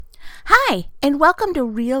Hi, and welcome to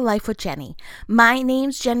Real Life with Jenny. My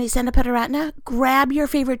name's Jenny Senapataratna. Grab your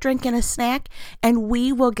favorite drink and a snack, and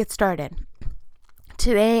we will get started.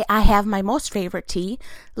 Today, I have my most favorite tea,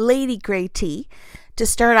 Lady Grey tea, to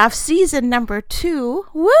start off season number 2.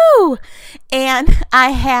 Woo! And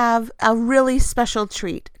I have a really special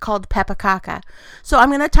treat called Pepakaka. So I'm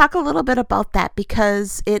going to talk a little bit about that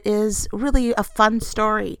because it is really a fun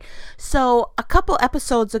story. So a couple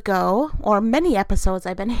episodes ago, or many episodes,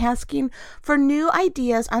 I've been asking for new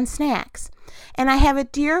ideas on snacks. And I have a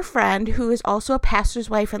dear friend who is also a pastor's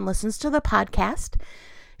wife and listens to the podcast.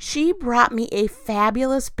 She brought me a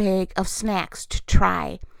fabulous bag of snacks to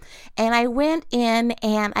try. And I went in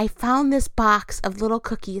and I found this box of little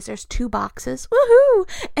cookies. There's 2 boxes. Woohoo!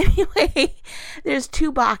 Anyway, there's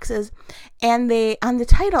 2 boxes. And on the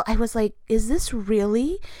title, I was like, is this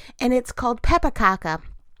really? And it's called Pepakaka.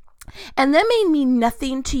 And that may mean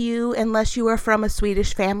nothing to you unless you are from a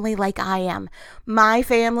Swedish family like I am. My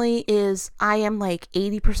family I am like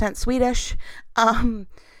 80% Swedish.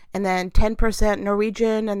 And then 10%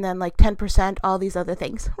 Norwegian, and then like 10% all these other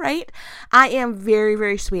things, right? I am very,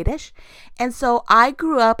 very Swedish. And so I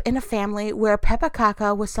grew up in a family where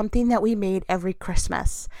pepakaka was something that we made every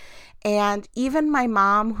Christmas. And even my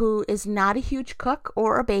mom, who is not a huge cook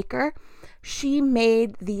or a baker, she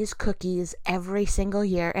made these cookies every single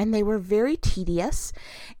year. And they were very tedious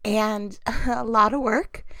and a lot of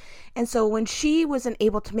work. And so when she wasn't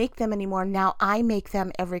able to make them anymore, now I make them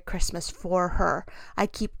every Christmas for her. I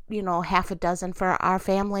keep, half a dozen for our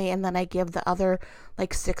family, and then I give the other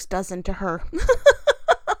 6 dozen to her.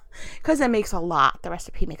 Because it makes a lot. The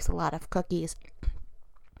recipe makes a lot of cookies.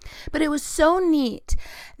 But it was so neat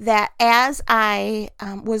that as I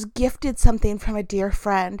was gifted something from a dear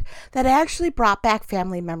friend, that actually brought back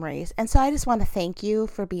family memories. And so I just want to thank you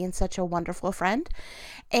for being such a wonderful friend.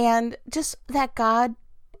 And just that God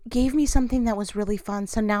gave me something that was really fun.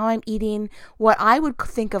 So now I'm eating what I would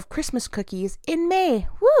think of Christmas cookies in May.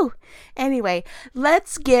 Woo! Anyway,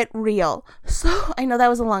 let's get real. So I know that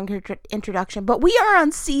was a long introduction, but we are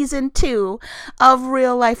on season 2 of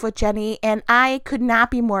Real Life with Jenny, and I could not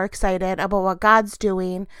be more excited about what God's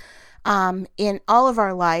doing in all of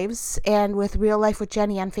our lives. And with Real Life with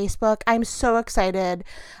Jenny on Facebook, I'm so excited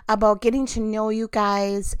about getting to know you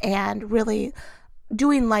guys and really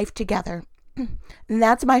doing life together. And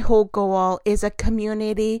that's my whole goal, is a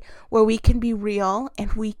community where we can be real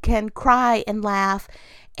and we can cry and laugh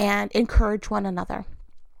and encourage one another.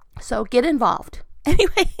 So get involved.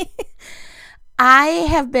 Anyway, I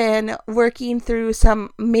have been working through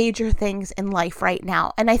some major things in life right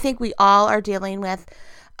now. And I think we all are dealing with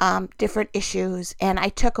different issues, and I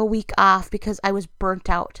took a week off because I was burnt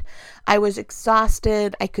out. I was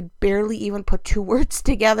exhausted. I could barely even put 2 words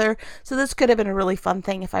together. So this could have been a really fun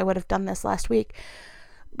thing if I would have done this last week.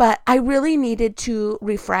 But I really needed to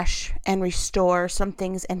refresh and restore some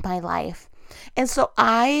things in my life. And so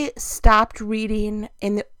I stopped reading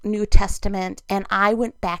in the New Testament and I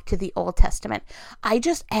went back to the Old Testament. I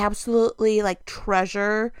just absolutely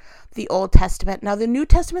treasure the Old Testament. Now the New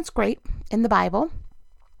Testament's great in the Bible.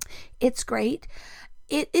 It's great.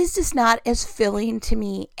 It is just not as filling to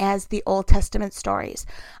me as the Old Testament stories.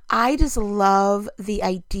 I just love the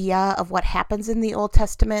idea of what happens in the Old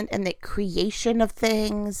Testament and the creation of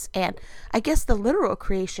things, and I guess the literal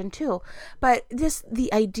creation too, but just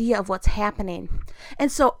the idea of what's happening.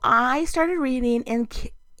 And so I started reading in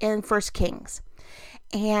 1 Kings.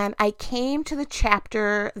 And I came to the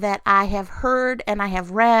chapter that I have heard and I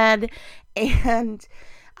have read, and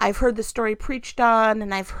I've heard the story preached on,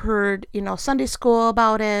 and I've heard, Sunday school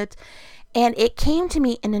about it, and it came to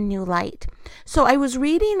me in a new light. So I was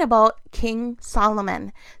reading about King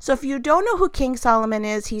Solomon. So if you don't know who King Solomon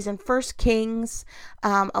is, he's in 1 Kings,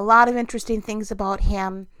 a lot of interesting things about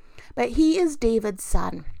him, but he is David's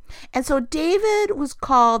son. And so David was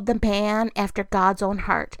called the man after God's own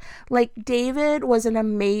heart. David was an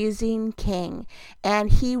amazing king,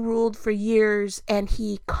 and he ruled for years, and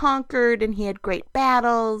he conquered, and he had great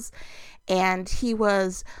battles, and he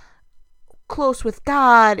was close with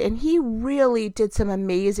God, and he really did some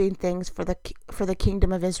amazing things for the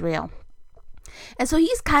kingdom of Israel. And so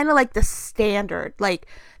he's kind of like the standard,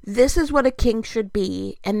 this is what a king should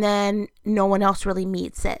be, and then no one else really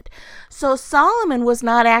meets it. So Solomon was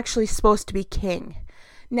not actually supposed to be king.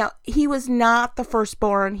 Now, he was not the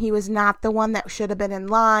firstborn. He was not the one that should have been in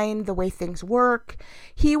line, the way things work.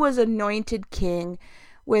 He was anointed king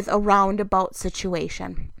with a roundabout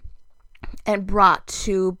situation. and brought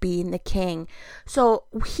to being the king. So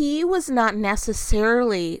he was not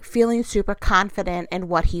necessarily feeling super confident in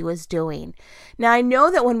what he was doing. Now I know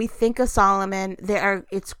that when we think of Solomon,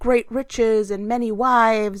 it's great riches and many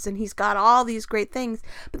wives, and he's got all these great things.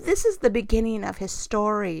 But this is the beginning of his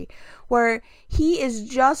story, where he is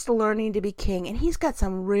just learning to be king, and he's got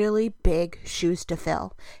some really big shoes to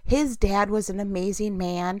fill. His dad was an amazing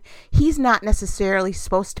man. He's not necessarily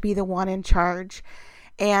supposed to be the one in charge.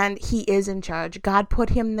 And he is in charge. God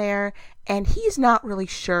put him there, and he's not really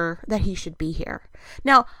sure that he should be here.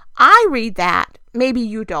 Now, I read that. Maybe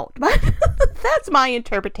you don't, but that's my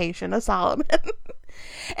interpretation of Solomon.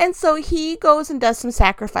 And so he goes and does some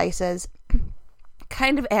sacrifices,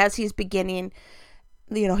 kind of as he's beginning.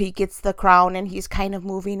 He gets the crown, and he's kind of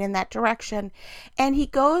moving in that direction. And he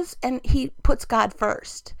goes and he puts God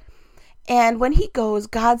first. And when he goes,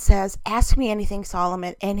 God says, "Ask me anything,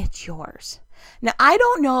 Solomon, and it's yours." Now, I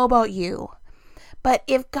don't know about you, but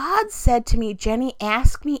if God said to me, "Jenny,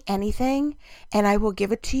 ask me anything and I will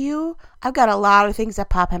give it to you," I've got a lot of things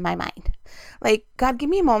that pop in my mind. Like, God,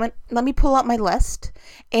 give me a moment. Let me pull out my list,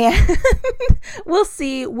 and we'll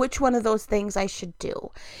see which one of those things I should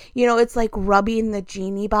do. It's like rubbing the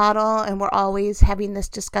genie bottle, and we're always having this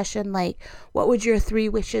discussion, like, what would your 3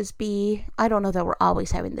 wishes be? I don't know that we're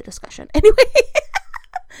always having the discussion. Anyway.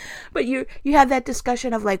 But you have that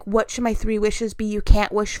discussion of like, what should my 3 wishes be? You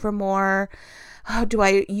can't wish for more. Do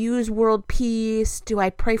I use world peace? Do I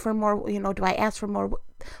pray for more? Do I ask for more?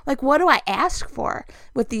 Like, what do I ask for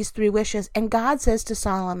with these 3 wishes? And God says to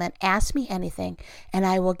Solomon, "Ask me anything and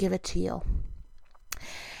I will give it to you."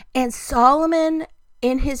 And Solomon,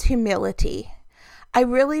 in his humility, I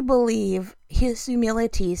really believe his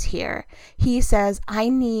humility is here. He says, "I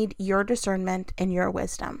need your discernment and your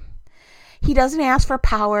wisdom." He doesn't ask for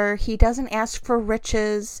power. He doesn't ask for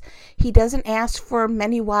riches. He doesn't ask for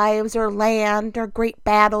many wives or land or great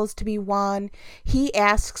battles to be won. He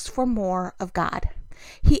asks for more of God.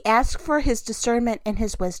 He asks for his discernment and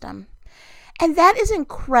his wisdom. And that is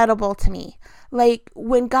incredible to me. Like,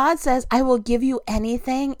 when God says, "I will give you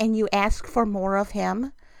anything," and you ask for more of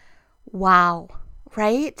him, wow,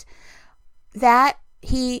 right? That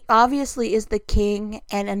he obviously is the king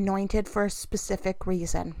and anointed for a specific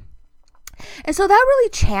reason. And so that really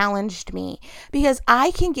challenged me, because I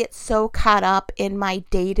can get so caught up in my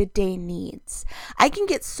day-to-day needs. I can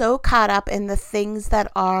get so caught up in the things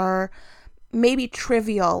that are maybe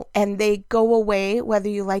trivial and they go away whether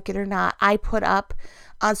you like it or not. I put up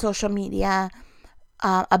on social media,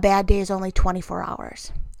 a bad day is only 24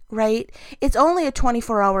 hours. Right? It's only a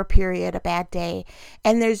 24-hour period, a bad day.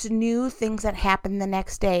 And there's new things that happen the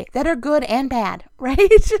next day that are good and bad, right?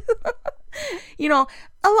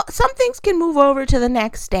 Some things can move over to the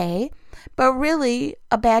next day, but really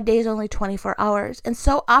a bad day is only 24 hours. And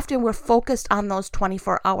so often we're focused on those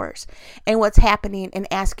 24 hours and what's happening,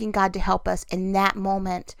 and asking God to help us in that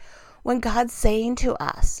moment, when God's saying to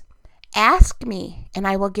us, "Ask me and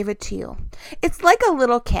I will give it to you." It's like a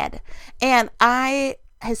little kid. And I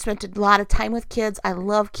have spent a lot of time with kids. I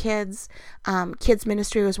love kids. Kids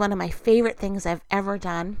ministry was one of my favorite things I've ever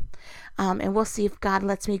done. And we'll see if God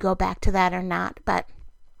lets me go back to that or not. But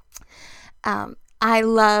I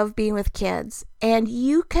love being with kids. And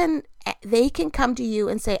they can come to you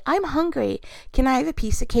and say, "I'm hungry. Can I have a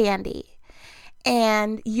piece of candy?"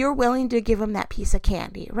 And you're willing to give them that piece of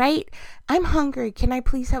candy, right? "I'm hungry. Can I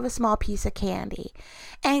please have a small piece of candy?"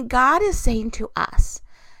 And God is saying to us,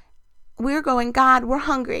 we're going, "God, we're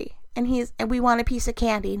hungry, and we want a piece of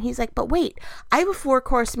candy." And he's like, "But wait, I have a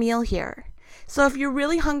 4-course meal here. So if you're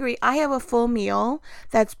really hungry, I have a full meal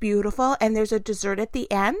that's beautiful, and there's a dessert at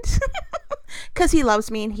the end." Because he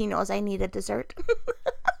loves me and he knows I need a dessert.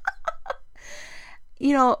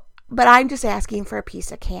 But I'm just asking for a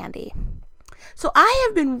piece of candy. So I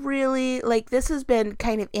have been really, this has been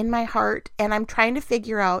kind of in my heart, and I'm trying to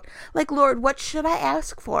figure out, Lord, what should I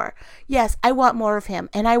ask for? Yes, I want more of him,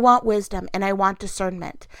 and I want wisdom, and I want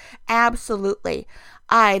discernment. Absolutely.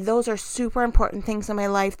 Those are super important things in my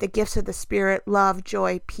life. The gifts of the Spirit, love,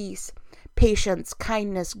 joy, peace, patience,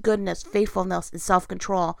 kindness, goodness, faithfulness, and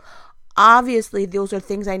self-control. Obviously, those are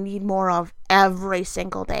things I need more of every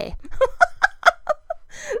single day.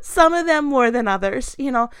 Some of them more than others.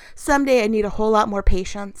 Someday I need a whole lot more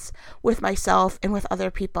patience with myself and with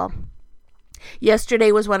other people.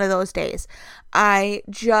 Yesterday was one of those days. I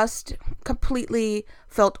just completely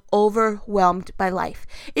felt overwhelmed by life.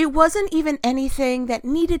 It wasn't even anything that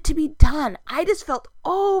needed to be done. I just felt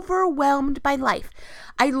overwhelmed by life.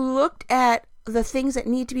 I looked at the things that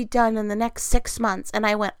need to be done in the next 6 months. And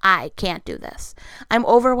I went, I can't do this. I'm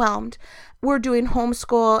overwhelmed. We're doing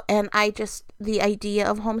homeschool, and the idea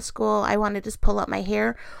of homeschool, I want to just pull up my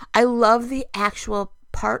hair. I love the actual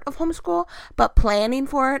part of homeschool, but planning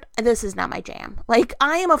for it, this is not my jam. Like,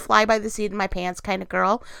 I am a fly by the seat in my pants kind of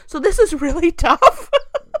girl. So this is really tough.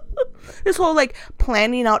 This whole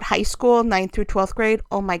planning out high school, 9th through 12th grade.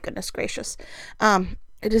 Oh my goodness gracious.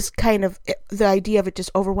 It is the idea of it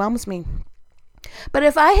just overwhelms me. But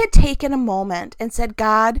if I had taken a moment and said,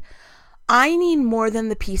 God, I need more than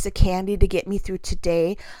the piece of candy to get me through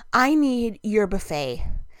today. I need your buffet.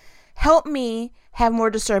 Help me have more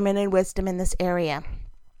discernment and wisdom in this area.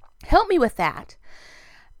 Help me with that.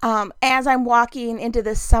 As I'm walking into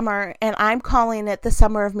this summer, and I'm calling it the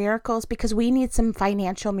summer of miracles because we need some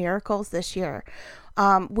financial miracles this year.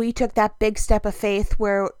 We took that big step of faith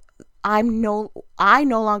where I no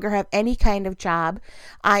longer have any kind of job.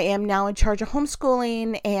 I am now in charge of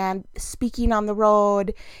homeschooling and speaking on the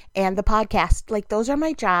road and the podcast. Like, those are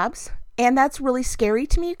my jobs. And that's really scary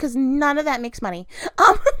to me because none of that makes money.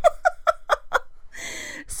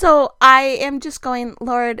 So I am just going,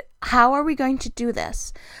 Lord, how are we going to do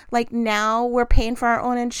this? Like, now we're paying for our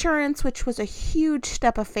own insurance, which was a huge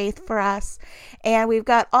step of faith for us. And we've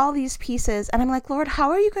got all these pieces. And I'm like, Lord,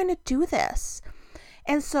 how are you going to do this?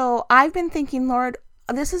 And so I've been thinking, Lord,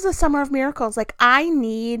 this is a summer of miracles. Like, I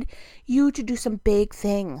need you to do some big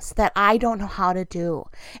things that I don't know how to do.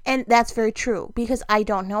 And that's very true because I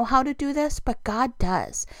don't know how to do this, but God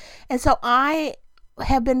does. And so I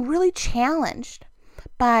have been really challenged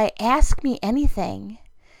by ask me anything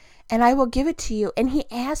and I will give it to you. And he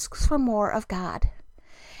asks for more of God.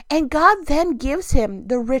 And God then gives him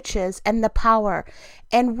the riches and the power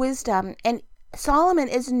and wisdom. And Solomon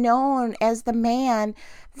is known as the man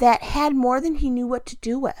that had more than he knew what to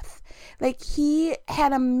do with. Like, he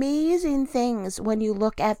had amazing things when you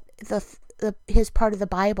look at his part of the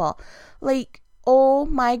Bible. Like, oh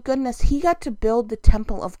my goodness, he got to build the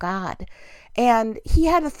temple of God. And he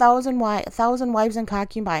had 1,000 wives and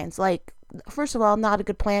concubines. Like, first of all, not a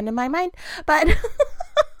good plan in my mind, but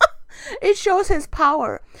it shows his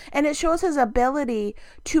power, and it shows his ability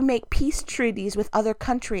to make peace treaties with other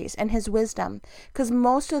countries and his wisdom, because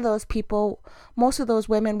most of those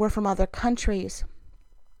women were from other countries,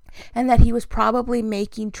 and that he was probably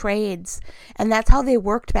making trades, and that's how they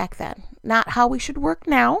worked back then. Not how we should work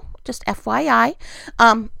now, just FYI.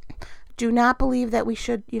 Do not believe that we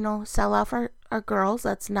should, sell off our girls.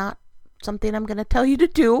 That's not something I'm going to tell you to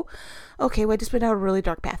do. Okay, we just went down a really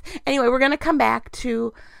dark path. Anyway, we're going to come back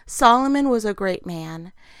to Solomon was a great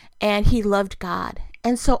man, and he loved God.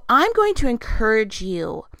 And so I'm going to encourage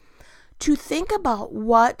you to think about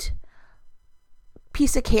what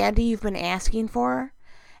piece of candy you've been asking for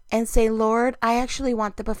and say, Lord, I actually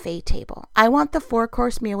want the buffet table. I want the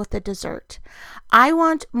 4-course meal with the dessert. I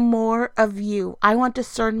want more of you. I want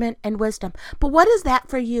discernment and wisdom. But what is that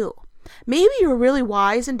for you? Maybe you're really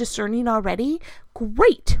wise and discerning already.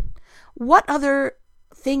 Great. What other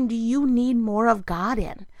thing do you need more of God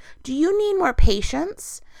in? Do you need more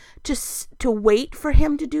patience to wait for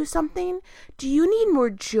him to do something? Do you need more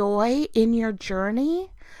joy in your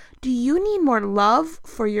journey? Do you need more love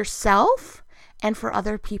for yourself and for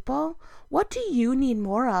other people? What do you need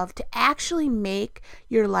more of to actually make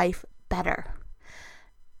your life better?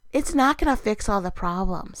 It's not going to fix all the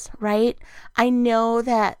problems, right? I know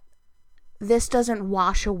that this doesn't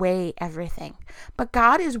wash away everything, but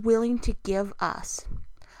God is willing to give us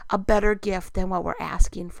a better gift than what we're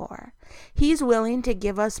asking for. He's willing to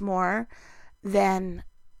give us more than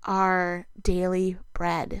our daily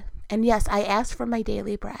bread. And yes, I ask for my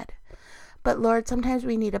daily bread. But Lord, sometimes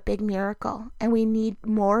we need a big miracle, and we need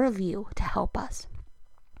more of you to help us.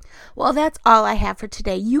 Well, that's all I have for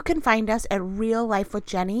today. You can find us at Real Life with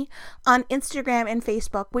Jenny on Instagram and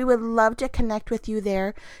Facebook. We would love to connect with you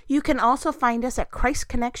there. You can also find us at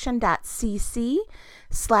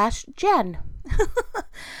christconnection.cc/Jen.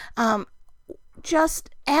 Just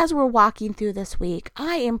as we're walking through this week,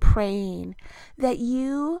 I am praying that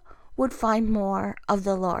you would find more of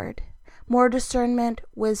the Lord. More discernment,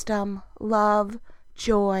 wisdom, love,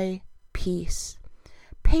 joy, peace,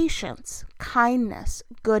 patience, kindness,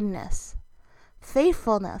 goodness,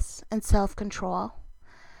 faithfulness, and self-control.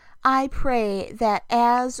 I pray that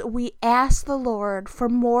as we ask the Lord for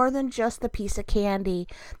more than just the piece of candy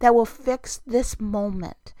that will fix this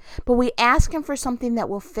moment, but we ask him for something that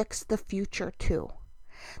will fix the future too.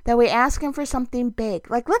 That we ask him for something big.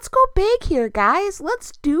 Like, let's go big here, guys.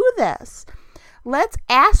 Let's do this. Let's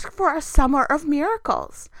ask for a summer of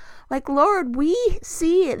miracles. Like, Lord, we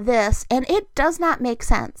see this and it does not make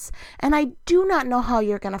sense. And I do not know how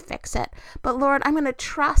you're going to fix it. But Lord, I'm going to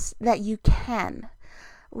trust that you can.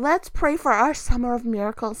 Let's pray for our summer of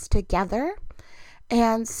miracles together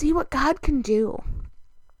and see what God can do.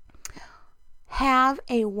 Have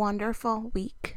a wonderful week.